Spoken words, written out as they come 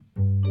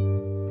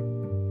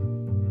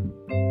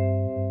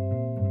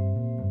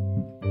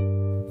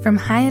From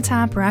high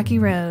atop Rocky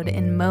Road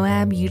in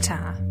Moab,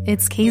 Utah,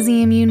 it's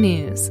KZMU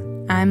News.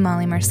 I'm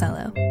Molly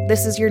Marcello.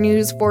 This is your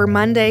news for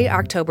Monday,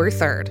 October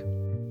 3rd.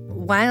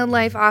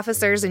 Wildlife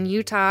officers in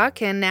Utah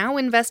can now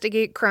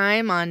investigate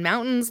crime on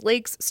mountains,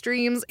 lakes,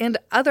 streams, and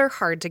other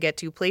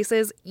hard-to-get-to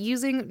places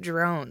using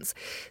drones.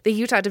 The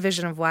Utah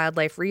Division of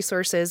Wildlife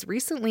Resources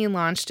recently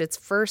launched its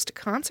first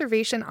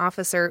conservation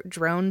officer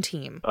drone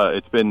team.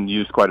 It's been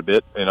used quite a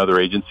bit in other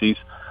agencies.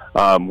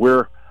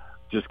 We're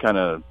just kind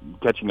of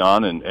catching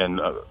on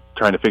and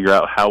trying to figure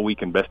out how we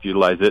can best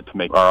utilize it to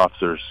make our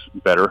officers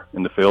better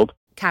in the field.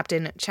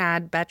 Captain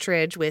Chad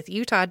Bettridge with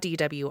Utah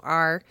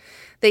DWR.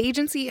 The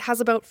agency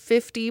has about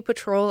 50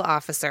 patrol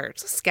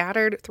officers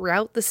scattered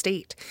throughout the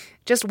state.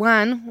 Just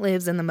one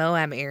lives in the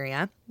Moab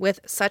area. With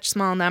such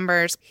small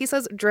numbers, he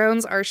says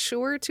drones are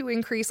sure to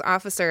increase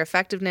officer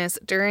effectiveness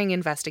during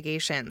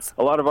investigations.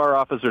 A lot of our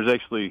officers,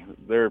 actually,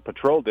 their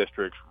patrol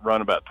districts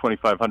run about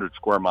 2,500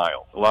 square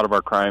miles. A lot of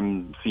our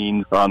crime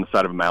scenes are on the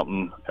side of a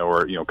mountain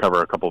or,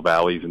 cover a couple of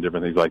valleys and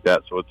different things like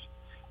that. So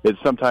it's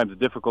sometimes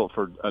difficult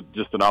for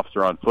just an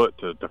officer on foot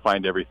to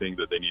find everything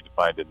that they need to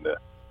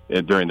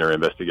find during their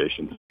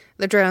investigations.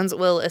 The drones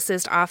will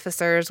assist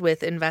officers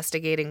with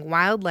investigating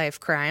wildlife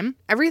crime,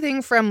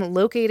 everything from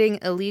locating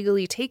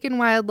illegally taken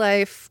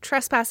wildlife,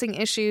 trespassing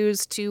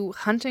issues, to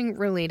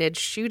hunting-related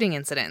shooting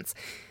incidents.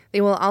 They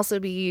will also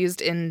be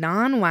used in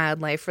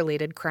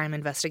non-wildlife-related crime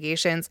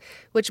investigations,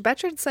 which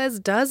Bettridge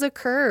says does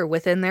occur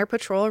within their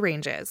patrol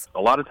ranges.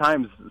 A lot of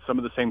times, some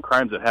of the same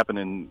crimes that happen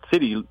in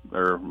city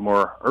or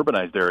more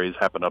urbanized areas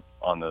happen up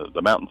on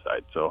the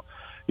mountainside. So,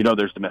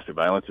 there's domestic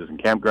violences in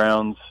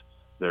campgrounds,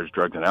 there's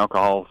drugs and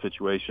alcohol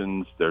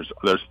situations, there's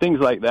things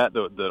like that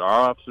our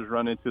officers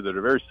run into that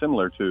are very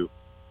similar to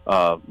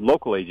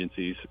local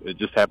agencies. It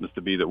just happens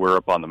to be that we're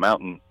up on the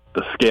mountain.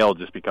 The scale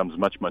just becomes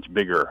much, much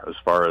bigger as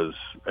far as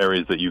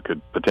areas that you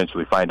could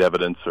potentially find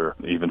evidence or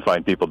even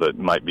find people that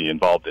might be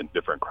involved in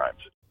different crimes.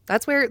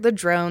 That's where the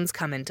drones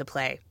come into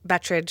play.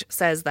 Bettridge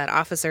says that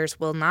officers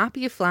will not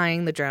be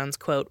flying the drones,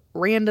 quote,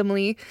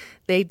 randomly.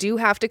 They do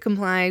have to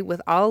comply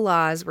with all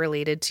laws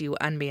related to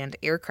unmanned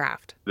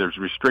aircraft. There's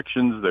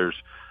restrictions,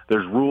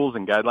 there's rules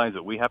and guidelines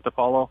that we have to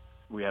follow.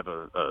 We have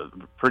a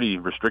pretty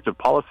restrictive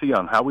policy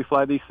on how we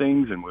fly these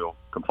things, and we'll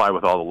comply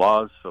with all the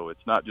laws. So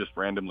it's not just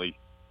randomly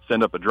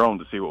send up a drone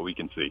to see what we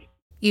can see.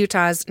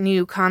 Utah's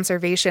new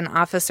conservation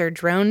officer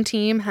drone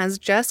team has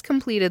just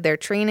completed their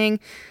training.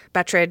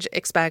 Bettridge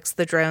expects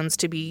the drones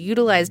to be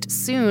utilized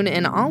soon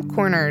in all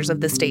corners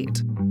of the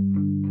state.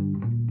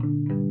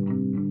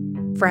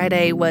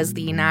 Friday was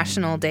the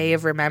National Day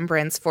of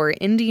Remembrance for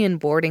Indian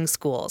Boarding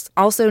Schools,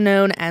 also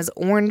known as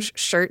Orange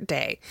Shirt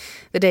Day.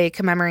 The day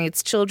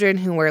commemorates children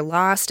who were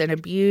lost and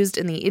abused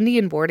in the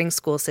Indian boarding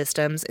school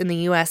systems in the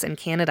U.S. and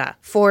Canada.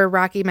 For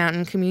Rocky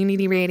Mountain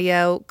Community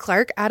Radio,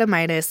 Clark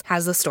Adamitis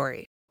has the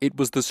story. It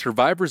was the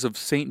survivors of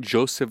St.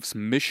 Joseph's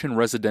Mission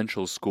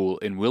Residential School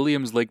in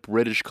Williams Lake,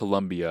 British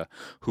Columbia,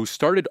 who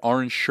started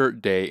Orange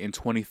Shirt Day in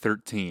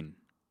 2013.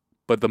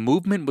 But the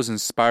movement was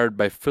inspired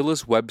by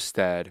Phyllis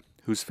Webstad,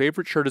 whose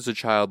favorite shirt as a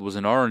child was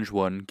an orange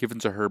one given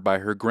to her by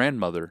her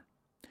grandmother.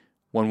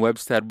 When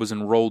Webstad was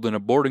enrolled in a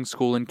boarding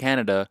school in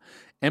Canada,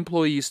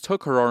 employees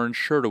took her orange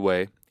shirt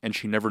away, and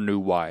she never knew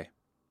why.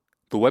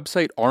 The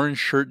website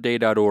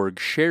orangeshirtday.org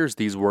shares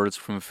these words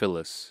from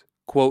Phyllis.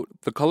 Quote,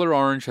 "The color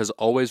orange has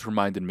always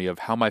reminded me of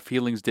how my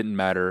feelings didn't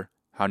matter,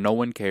 how no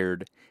one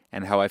cared,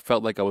 and how I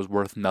felt like I was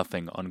worth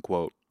nothing,"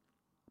 unquote.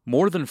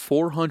 More than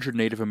 400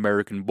 Native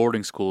American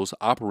boarding schools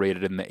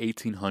operated in the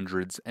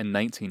 1800s and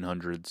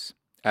 1900s.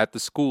 At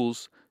the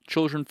schools,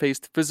 children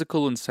faced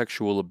physical and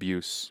sexual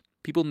abuse.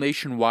 People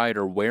nationwide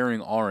are wearing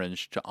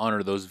orange to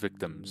honor those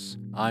victims.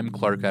 I'm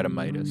Clark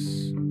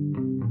Adamitis.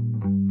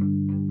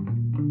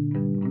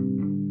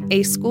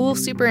 A school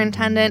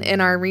superintendent in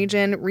our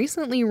region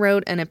recently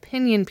wrote an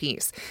opinion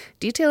piece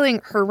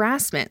detailing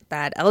harassment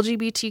that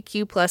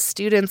LGBTQ+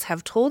 students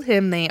have told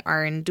him they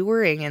are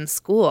enduring in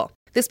school.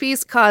 This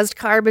piece caused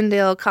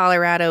Carbondale,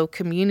 Colorado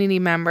community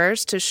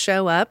members to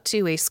show up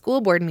to a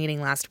school board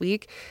meeting last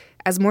week.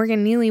 As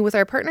Morgan Neely with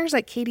our partners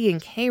at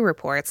KD&K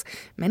reports,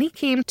 many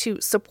came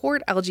to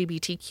support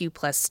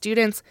LGBTQ+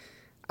 students.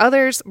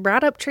 Others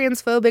brought up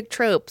transphobic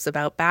tropes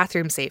about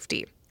bathroom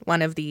safety,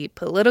 one of the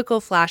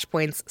political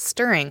flashpoints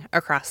stirring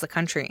across the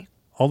country.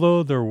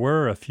 Although there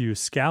were a few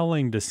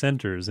scowling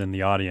dissenters in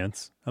the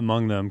audience,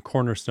 among them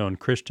Cornerstone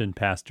Christian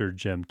pastor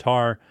Jim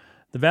Tarr,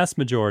 the vast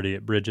majority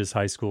at Bridges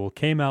High School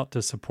came out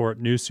to support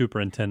new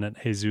Superintendent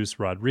Jesus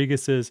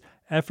Rodriguez's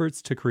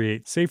efforts to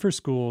create safer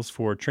schools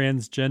for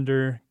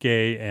transgender,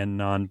 gay, and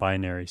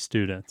non-binary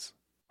students.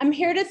 I'm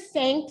here to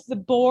thank the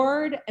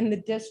board and the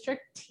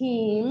district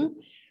team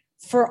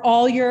for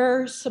all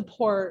your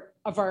support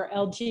of our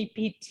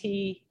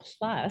LGBT+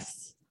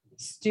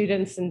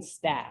 students and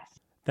staff.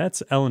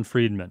 That's Ellen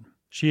Friedman.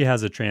 She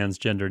has a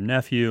transgender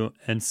nephew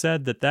and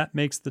said that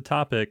makes the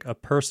topic a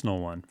personal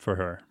one for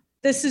her.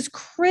 This is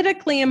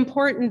critically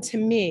important to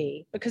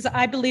me because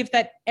I believe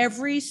that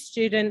every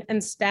student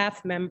and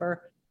staff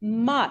member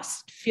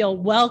must feel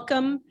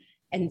welcome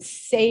and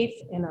safe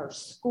in our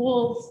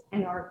schools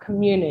and our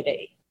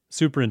community.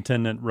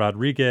 Superintendent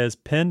Rodriguez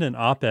penned an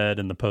op-ed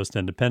in the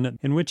Post-Independent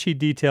in which he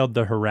detailed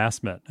the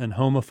harassment and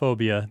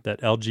homophobia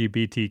that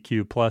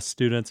LGBTQ+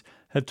 students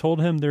have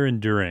told him they're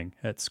enduring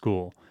at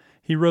school.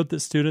 He wrote that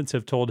students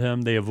have told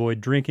him they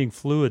avoid drinking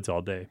fluids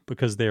all day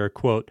because they are,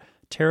 quote,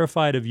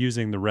 terrified of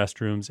using the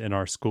restrooms in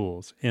our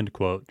schools, end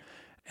quote,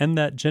 and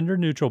that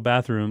gender-neutral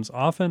bathrooms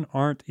often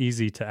aren't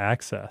easy to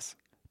access.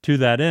 To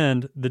that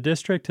end, the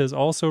district has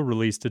also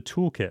released a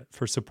toolkit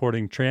for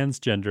supporting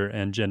transgender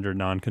and gender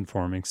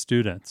nonconforming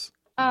students.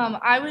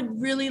 I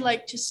would really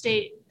like to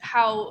state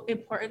how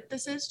important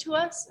this is to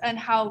us and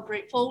how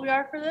grateful we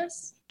are for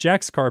this.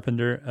 Jax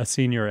Carpenter, a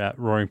senior at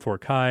Roaring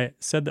Fork High,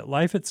 said that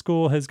life at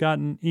school has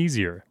gotten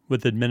easier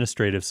with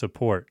administrative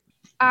support.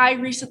 I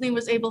recently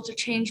was able to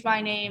change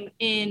my name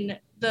in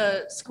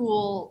the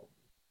school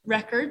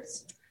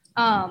records,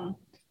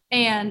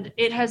 and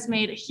it has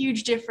made a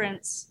huge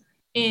difference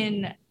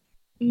in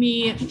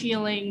me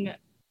feeling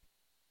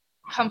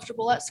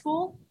comfortable at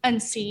school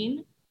and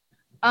seen.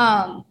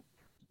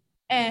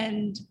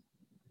 And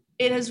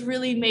it has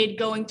really made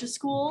going to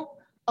school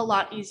a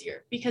lot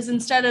easier because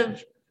instead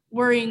of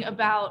worrying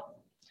about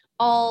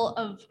all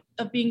of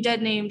being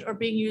dead named or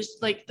being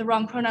used, like the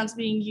wrong pronouns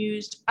being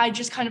used, I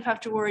just kind of have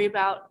to worry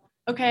about,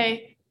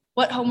 okay,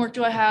 what homework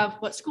do I have?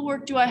 What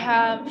schoolwork do I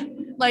have?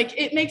 Like,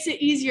 it makes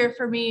it easier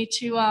for me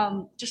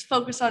to just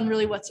focus on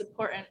really what's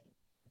important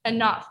and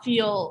not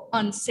feel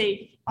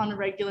unsafe on a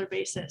regular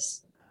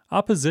basis.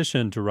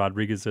 Opposition to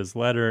Rodriguez's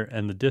letter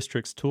and the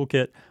district's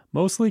toolkit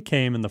mostly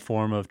came in the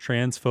form of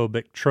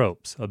transphobic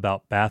tropes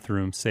about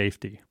bathroom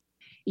safety.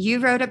 You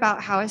wrote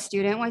about how a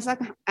student was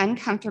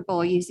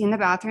uncomfortable using the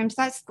bathrooms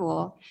at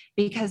school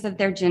because of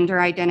their gender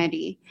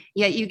identity,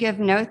 yet you give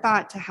no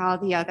thought to how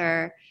the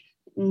other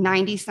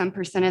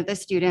 90% of the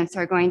students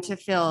are going to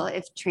feel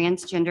if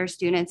transgender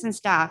students and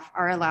staff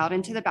are allowed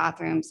into the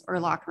bathrooms or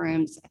locker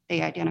rooms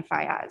they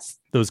identify as.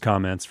 Those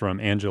comments from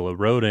Angela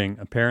Roding,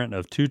 a parent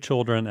of 2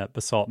 children at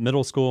Basalt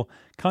Middle School,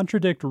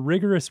 contradict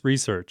rigorous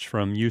research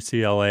from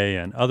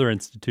UCLA and other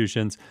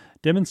institutions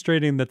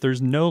demonstrating that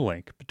there's no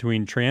link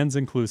between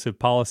trans-inclusive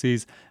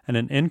policies and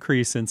an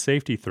increase in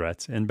safety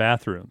threats in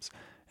bathrooms.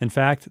 In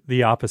fact,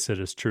 the opposite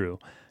is true.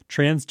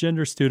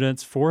 Transgender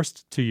students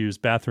forced to use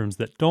bathrooms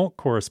that don't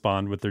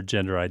correspond with their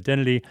gender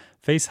identity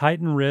face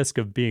heightened risk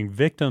of being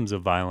victims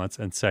of violence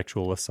and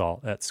sexual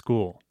assault at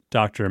school.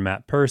 Dr.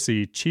 Matt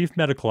Percy, Chief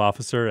Medical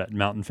Officer at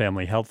Mountain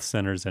Family Health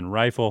Centers in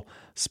Rifle,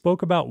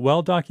 spoke about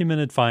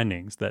well-documented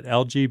findings that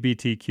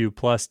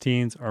LGBTQ+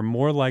 teens are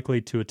more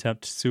likely to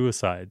attempt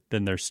suicide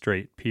than their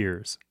straight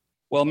peers.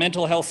 While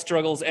mental health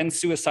struggles and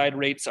suicide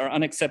rates are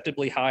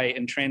unacceptably high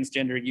in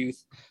transgender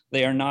youth,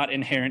 they are not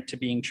inherent to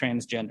being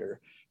transgender.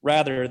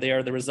 Rather, they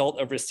are the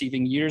result of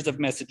receiving years of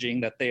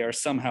messaging that they are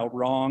somehow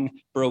wrong,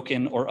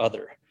 broken, or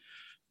other.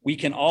 We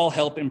can all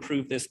help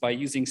improve this by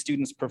using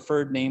students'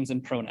 preferred names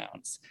and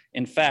pronouns.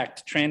 In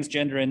fact,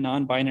 transgender and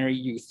non-binary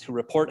youth who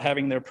report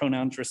having their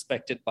pronouns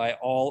respected by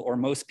all or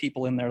most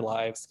people in their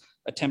lives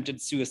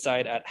attempted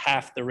suicide at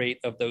half the rate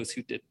of those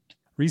who didn't.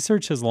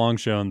 Research has long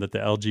shown that the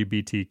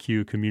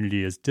LGBTQ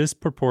community is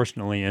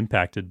disproportionately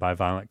impacted by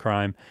violent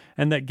crime,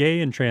 and that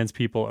gay and trans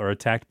people are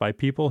attacked by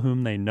people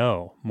whom they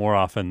know more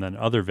often than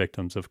other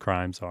victims of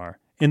crimes are.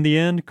 In the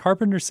end,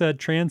 Carpenter said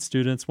trans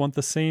students want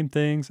the same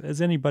things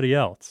as anybody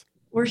else.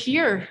 We're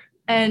here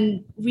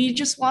and we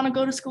just want to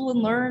go to school and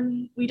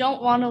learn. We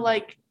don't want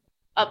to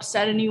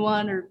upset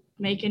anyone or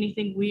make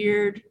anything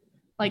weird.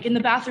 Like in the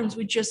bathrooms,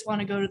 we just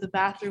want to go to the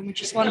bathroom. We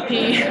just want to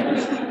pee.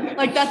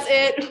 That's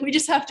it. We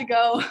just have to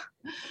go.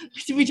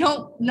 We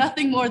don't,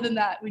 nothing more than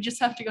that. We just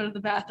have to go to the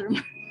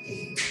bathroom.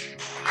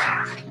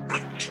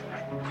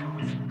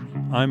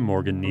 I'm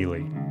Morgan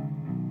Neely.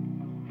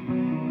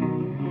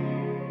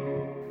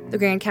 The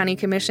Grand County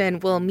Commission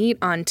will meet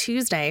on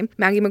Tuesday.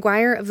 Maggie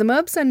McGuire of the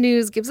Moab Sun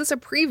News gives us a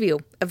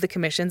preview of the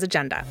Commission's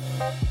agenda.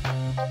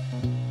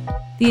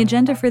 The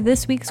agenda for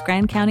this week's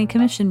Grand County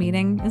Commission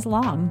meeting is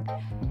long.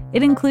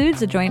 It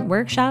includes a joint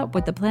workshop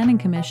with the Planning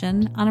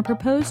Commission on a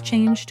proposed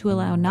change to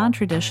allow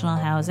non-traditional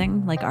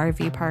housing, like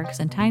RV parks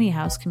and tiny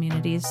house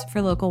communities,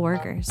 for local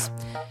workers.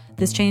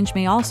 This change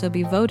may also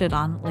be voted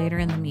on later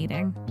in the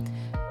meeting.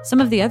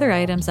 Some of the other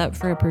items up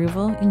for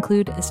approval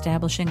include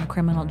establishing a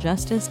criminal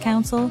justice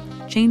council,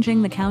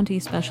 changing the county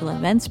special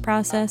events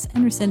process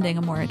and rescinding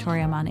a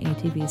moratorium on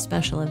ATV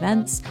special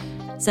events,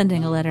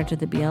 sending a letter to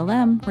the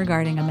BLM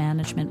regarding a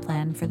management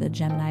plan for the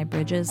Gemini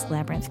Bridges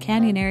Labyrinth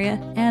Canyon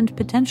area, and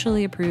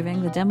potentially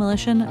approving the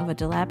demolition of a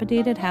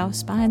dilapidated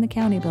house behind the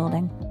county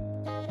building.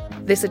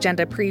 This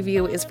agenda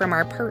preview is from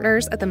our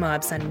partners at the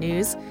Moab Sun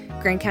News.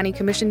 Grand County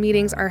Commission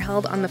meetings are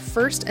held on the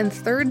first and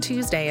third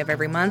Tuesday of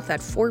every month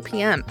at 4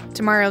 p.m.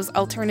 Tomorrow's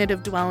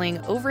Alternative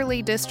Dwelling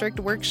Overlay District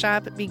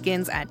workshop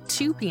begins at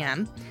 2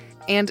 p.m.,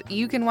 and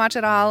you can watch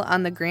it all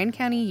on the Grand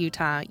County,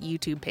 Utah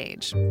YouTube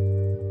page.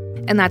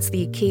 And that's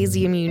the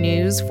KZMU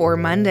News for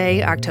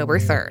Monday, October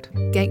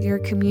 3rd. Get your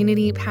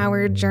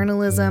community-powered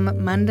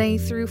journalism Monday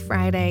through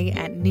Friday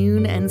at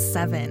noon and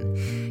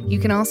 7. You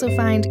can also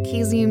find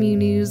KZMU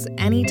News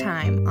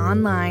anytime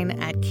online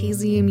at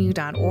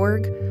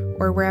kzmu.org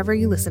or wherever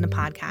you listen to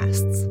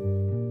podcasts.